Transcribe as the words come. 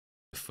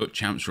FUT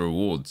Champs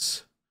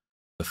rewards.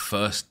 The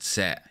first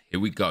set. Here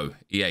we go.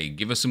 EA,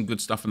 give us some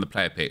good stuff in the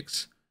player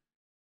picks.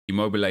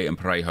 Immobile and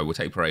Parejo. We'll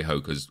take Parejo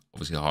because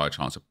obviously a higher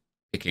chance of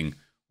picking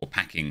or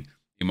packing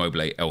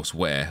Immobile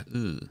elsewhere.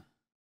 Ugh.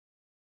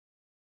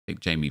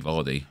 Take Jamie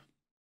Vardy.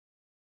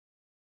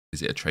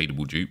 Is it a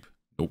tradable dupe?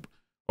 Nope.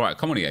 All right,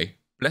 come on, EA.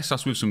 Bless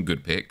us with some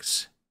good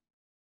picks.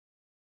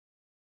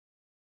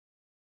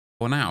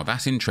 Well, now,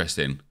 that's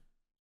interesting.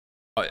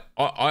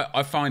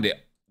 I find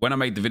it, when I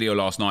made the video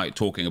last night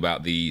talking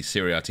about the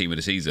Serie A team of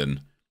the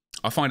season,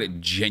 I find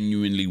it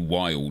genuinely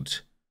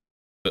wild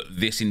that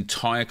this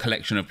entire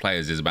collection of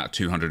players is about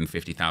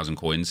 250,000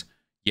 coins,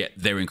 yet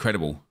they're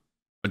incredible.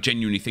 I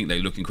genuinely think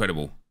they look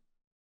incredible.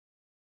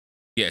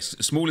 Yes,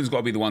 Smalling's got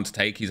to be the one to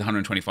take. He's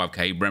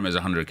 125k. Bremer's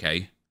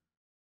 100k.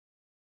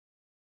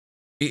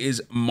 It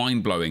is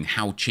mind-blowing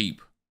how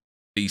cheap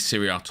these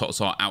Serie A TOTS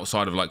are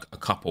outside of like a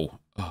couple.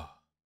 Oh.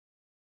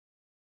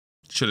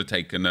 Should have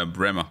taken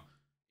Bremer.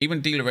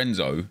 Even Di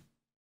Lorenzo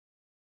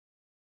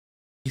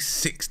is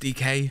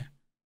 60k.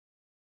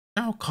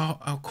 How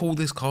cool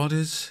this card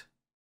is.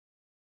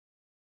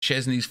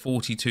 Chesney's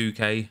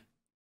 42k.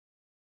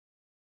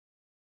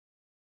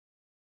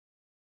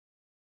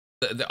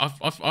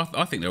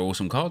 I think they're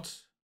awesome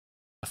cards.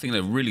 I think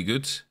they're really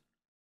good.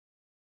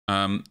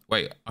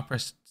 Wait, I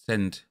pressed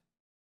send.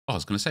 Oh, I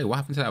was going to say, what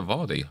happened to that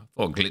Vardy? I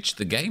thought I glitched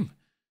the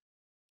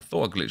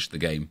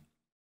game.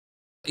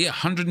 Yeah,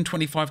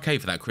 125k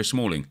for that Chris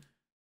Smalling.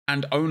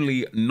 And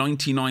only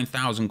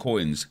 99,000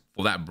 coins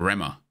for that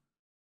Bremer.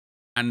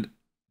 And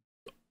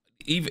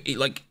even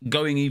like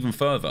going even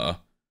further,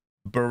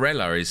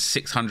 Barella is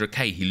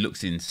 600k. He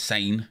looks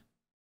insane.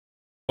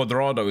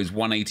 Quadrado is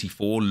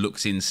 184.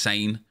 Looks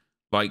insane.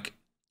 Like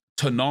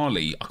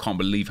Tonali, I can't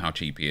believe how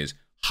cheap he is.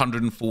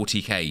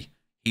 140k.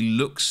 He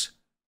looks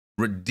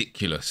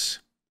ridiculous.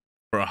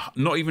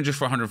 Not even just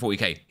for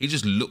 140k. He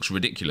just looks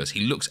ridiculous.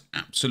 He looks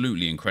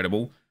absolutely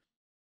incredible.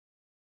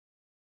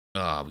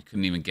 Ah, we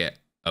couldn't even get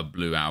a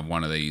blue out of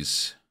one of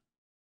these.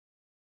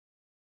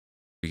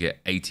 We get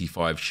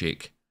 85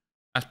 chic.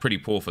 That's pretty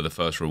poor for the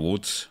first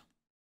rewards.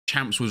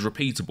 Champs was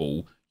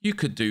repeatable. You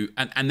could do,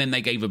 and then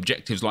they gave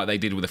objectives like they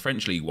did with the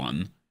French League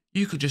one.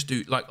 You could just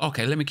do like,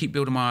 okay, let me keep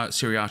building my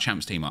Serie A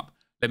Champs team up.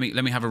 Let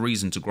me have a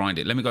reason to grind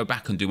it. Let me go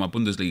back and do my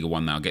Bundesliga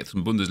one now. Get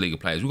some Bundesliga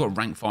players. We've got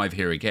rank 5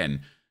 here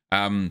again.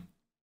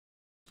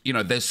 You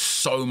know, there's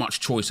so much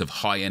choice of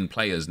high-end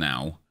players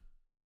now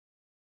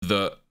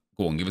that,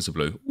 go on, give us a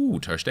blue. Ooh,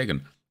 Ter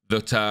Stegen.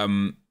 That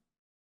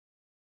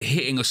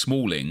hitting a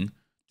Smalling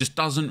just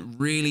doesn't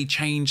really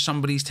change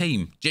somebody's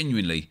team,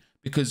 genuinely.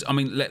 Because, I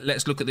mean,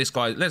 let's look at this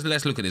guy.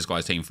 Let's look at this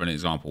guy's team for an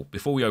example.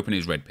 Before we open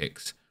his red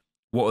picks,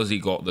 what has he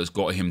got that's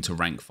got him to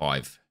rank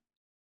 5?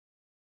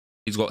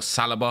 He's got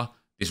Saliba,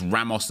 this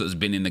Ramos that's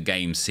been in the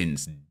game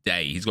since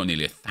day. He's got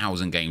nearly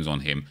 1,000 games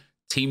on him.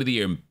 Team of the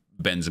Year,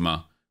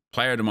 Benzema.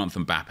 Player of the Month,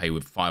 Mbappe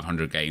with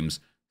 500 games.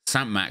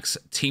 Saint-Max,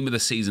 Team of the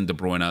Season, De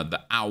Bruyne.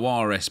 The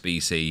Aouar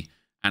SBC.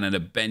 And then a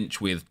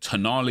bench with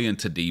Tonali and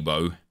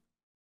Todibo.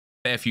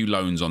 Fair few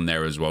loans on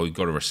there as well. You've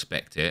got to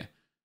respect it.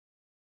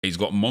 He's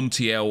got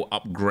Montiel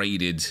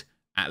upgraded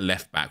at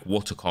left back.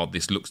 What a card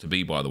this looks to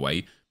be, by the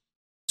way.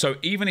 So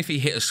even if he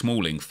hit a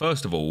Smalling,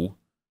 first of all,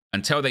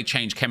 until they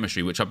change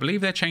chemistry, which I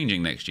believe they're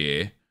changing next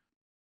year.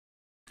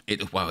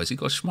 Wow, has he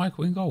got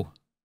Schmeichel in goal?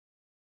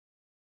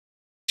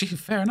 Gee,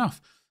 fair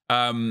enough.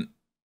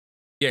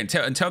 Yeah,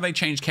 until they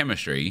change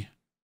chemistry,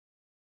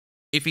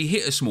 if he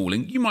hit a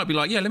Smalling, you might be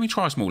like, yeah, let me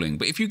try a Smalling.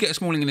 But if you get a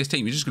Smalling in this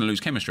team, you're just going to lose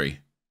chemistry.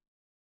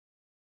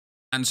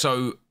 And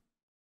so,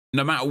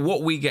 no matter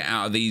what we get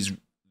out of these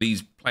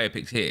player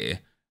picks here,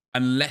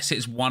 unless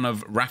it's one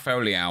of Rafael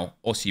Leao,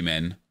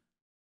 Osimhen,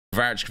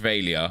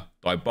 Kvaratskhelia,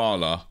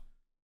 Dybala,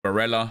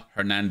 Barella,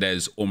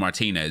 Hernandez, or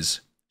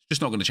Martinez, it's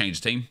just not going to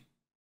change the team.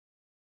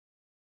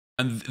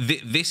 And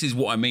this is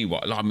what I mean.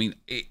 I mean,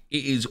 it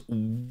is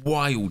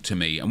wild to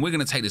me, and we're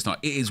going to take this night.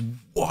 It is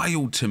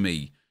wild to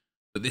me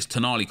that this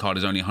Tonali card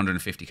is only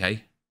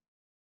 150k.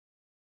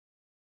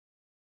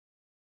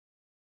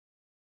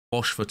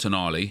 Bosch for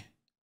Tonali.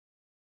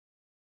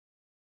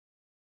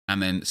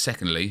 And then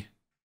secondly,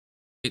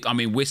 I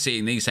mean, we're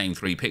seeing these same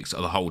 3 picks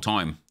the whole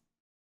time.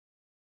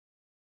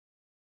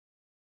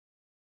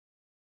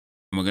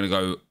 And we're going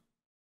to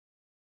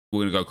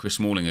go Chris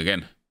Smalling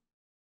again.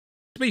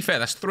 To be fair,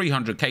 that's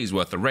 300k's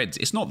worth of reds.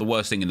 It's not the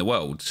worst thing in the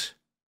world.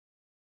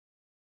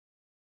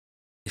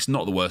 It's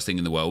not the worst thing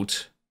in the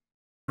world.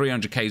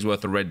 300k's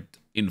worth of red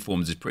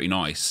informs is pretty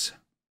nice.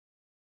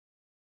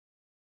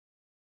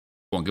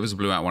 Go on, give us a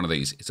blue out one of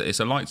these. It's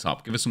a lights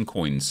up. Give us some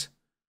coins.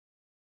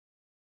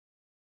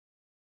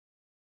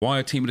 Why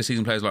are Team of the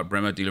Season players like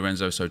Bremer, Di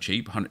Lorenzo so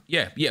cheap?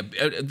 Yeah.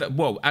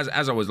 Well, as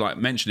I was like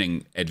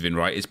mentioning, Edwin,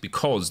 right? It's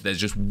because there's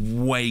just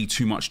way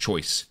too much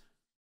choice.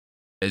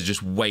 There's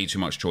just way too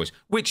much choice,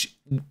 which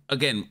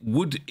again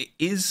would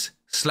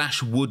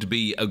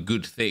be a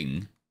good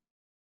thing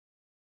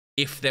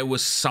if there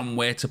was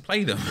somewhere to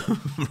play them,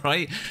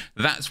 right?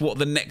 That's what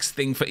the next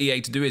thing for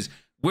EA to do is.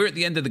 We're at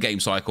the end of the game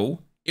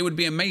cycle. It would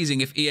be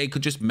amazing if EA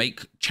could just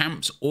make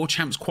champs or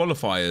champs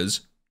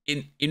qualifiers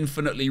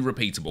infinitely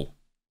repeatable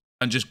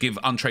and just give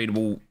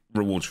untradeable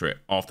rewards for it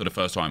after the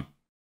first time.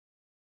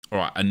 All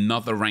right,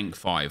 another rank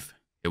 5.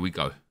 Here we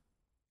go.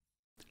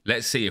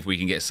 Let's see if we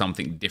can get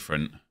something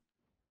different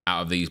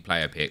out of these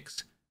player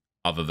picks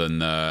other than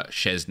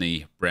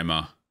Szczesny,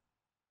 Bremer,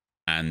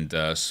 and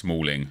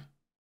Smalling.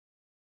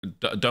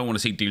 Don't want to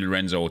see Di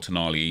Lorenzo or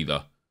Tonali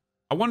either.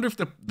 I wonder if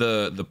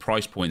the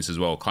price points as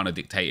well kind of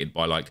dictated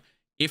by, like,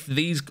 if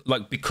these,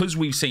 like, because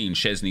we've seen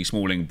Szczesny,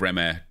 Smalling,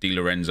 Bremer, Di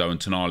Lorenzo, and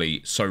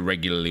Tonali so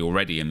regularly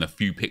already in the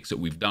few picks that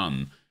we've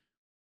done,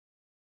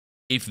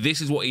 if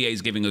this is what EA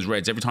is giving us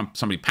reds, every time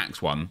somebody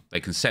packs one, they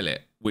can sell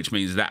it, which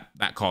means that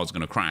card's going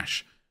to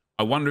crash.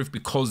 I wonder if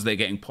because they're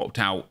getting popped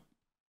out,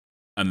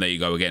 and there you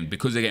go again,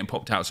 because they're getting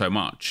popped out so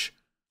much,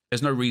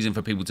 there's no reason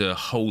for people to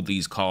hold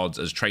these cards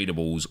as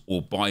tradables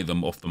or buy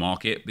them off the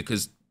market,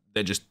 because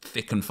they're just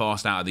thick and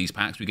fast out of these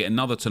packs. We get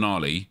another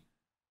Tonali.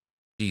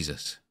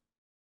 Jesus.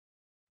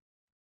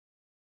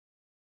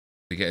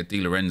 We get a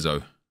Di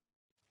Lorenzo.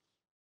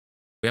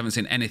 We haven't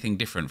seen anything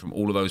different from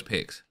all of those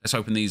picks. Let's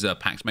open these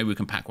packs. Maybe we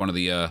can pack one of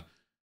the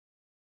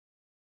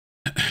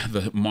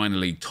minor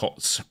league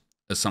tots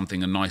as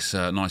something a nice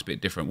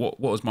bit different. What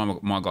was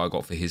my guy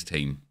got for his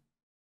team?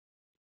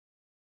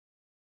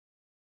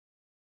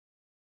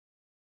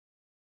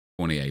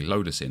 Fournier,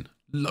 load us in.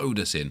 Load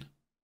us in.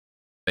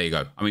 There you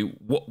go. I mean,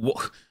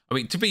 I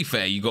mean, to be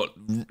fair, you got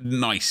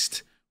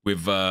niced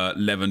with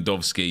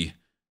Lewandowski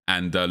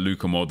and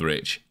Luka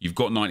Modric. You've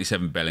got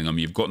 97 Bellingham.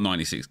 You've got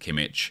 96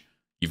 Kimmich.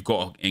 You've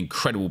got an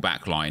incredible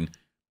backline.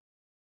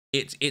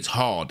 It's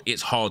hard.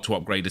 It's hard to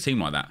upgrade a team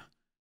like that.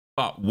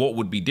 But what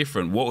would be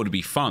different, what would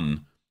be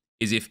fun,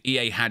 is if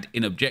EA had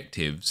in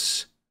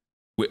objectives,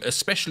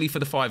 especially for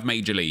the 5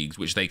 major leagues,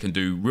 which they can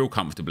do real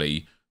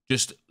comfortably,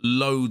 just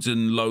loads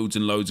and loads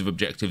and loads of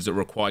objectives that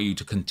require you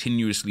to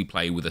continuously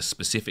play with a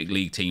specific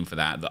league team for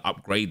that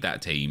upgrade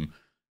that team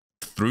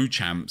through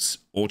champs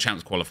or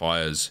champs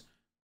qualifiers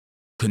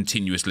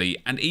continuously.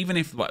 And even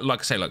if,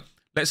 like I say, like,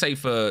 let's say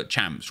for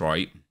champs,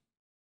 right,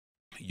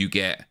 you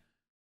get,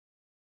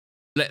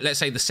 let's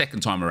say the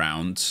second time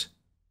around,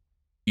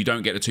 you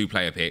don't get the 2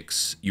 player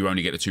picks, you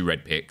only get the 2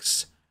 red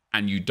picks,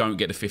 and you don't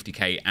get the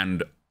 50k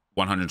and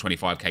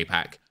 125k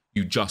pack,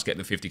 you just get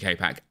the 50k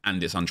pack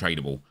and it's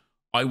untradeable.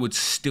 I would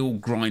still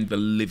grind the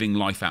living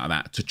life out of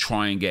that to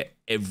try and get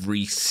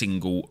every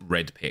single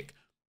red pick.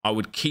 I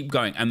would keep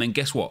going. And then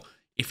guess what?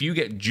 If you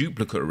get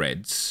duplicate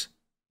reds,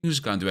 you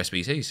just go and do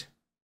SBCs.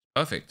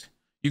 Perfect.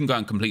 You can go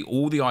and complete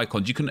all the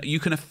icons. You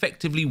can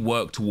effectively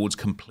work towards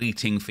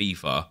completing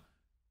FIFA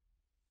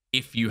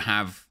if you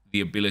have the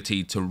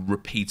ability to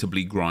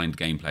repeatably grind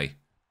gameplay.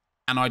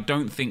 And I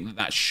don't think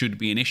that should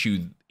be an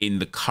issue in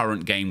the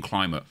current game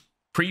climate.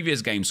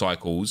 Previous game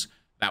cycles,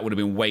 that would have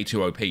been way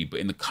too OP. But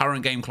in the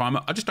current game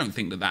climate, I just don't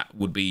think that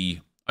would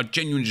be... I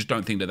genuinely just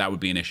don't think that would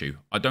be an issue.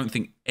 I don't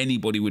think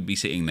anybody would be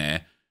sitting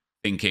there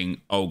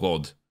thinking, oh,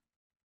 God,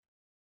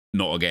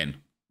 not again.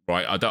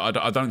 Right?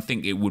 I don't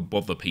think it would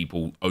bother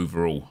people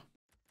overall.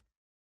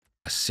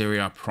 A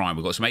Serie Prime.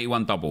 We've got some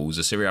 81 doubles.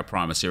 A Serie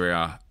Prime. A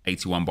Serie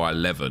 81 by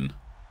 11.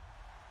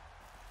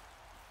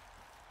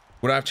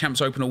 Would I have champs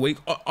open a week?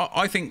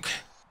 I think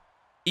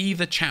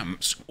either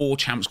champs or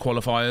champs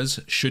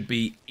qualifiers should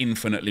be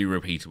infinitely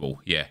repeatable.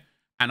 Yeah.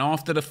 And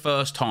after the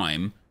first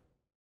time,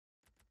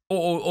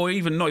 or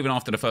even not even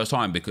after the first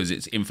time because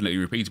it's infinitely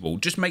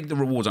repeatable, just make the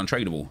rewards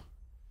untradeable.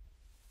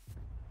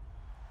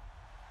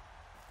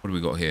 What do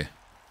we got here?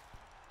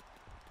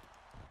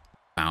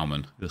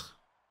 Bauman. Ugh.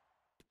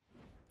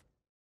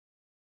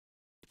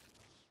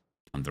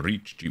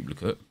 Underreach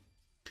duplicate.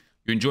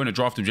 You enjoying the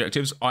draft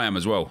objectives? I am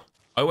as well.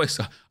 I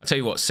tell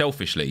you what,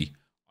 selfishly,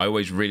 I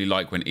always really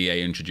like when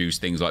EA introduce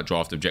things like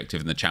draft objective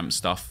and the champ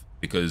stuff,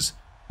 because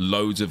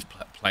loads of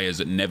players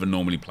that never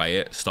normally play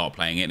it start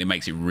playing it and it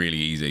makes it really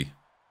easy.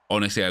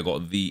 Honestly, I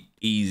got the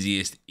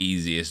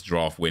easiest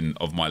draft win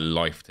of my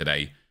life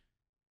today.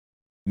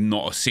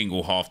 Not a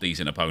single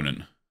half-decent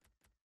opponent.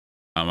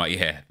 I'm like,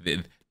 yeah,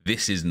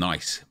 this is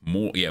nice.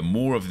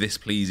 More of this,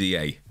 please,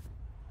 EA.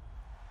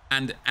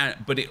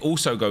 But it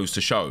also goes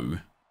to show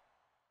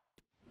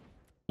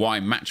why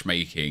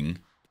matchmaking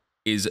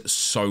is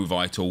so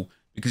vital.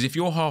 Because if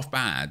you're half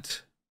bad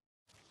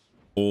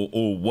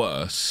or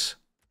worse,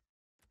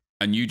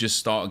 and you just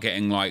start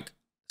getting like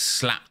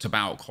slapped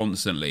about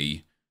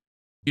constantly,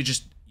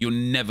 you're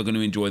never going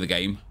to enjoy the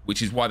game.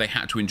 Which is why they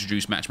had to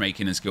introduce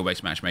matchmaking and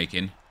skill-based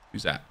matchmaking.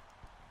 Who's that?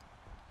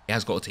 He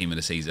has got a team of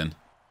the season.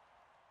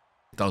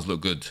 It does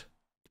look good.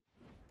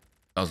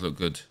 It does look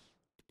good.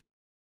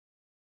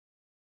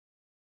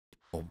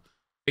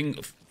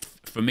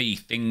 For me,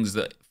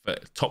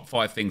 top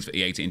 5 things for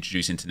EA to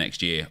introduce into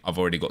next year, I've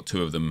already got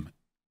 2 of them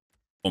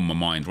on my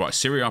mind. Right,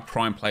 Serie A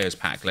Prime Players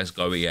Pack. Let's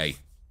go, EA.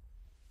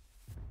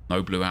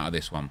 No blue out of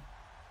this one.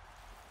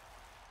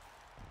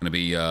 Going to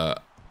be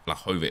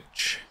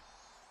Vlahovic.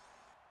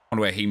 I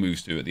wonder where he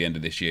moves to at the end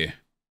of this year.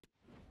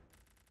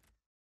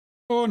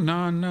 Oh,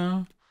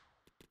 no.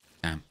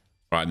 Damn.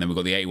 Right, and then we've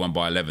got the 81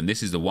 by 11.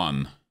 This is the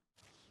one.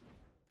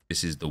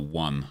 This is the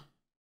one.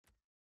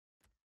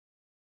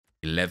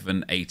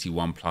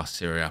 1181 plus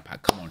Serie A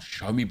pack. Come on,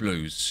 show me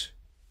blues.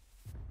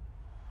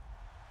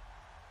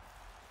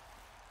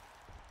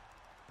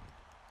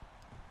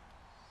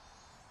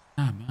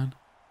 Ah, man.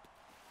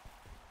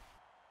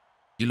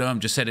 Guillaume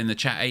just said in the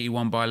chat,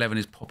 81 by 11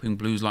 is popping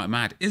blues like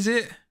mad. Is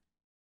it?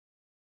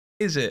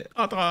 Is it?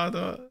 I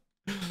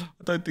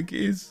don't think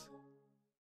it is.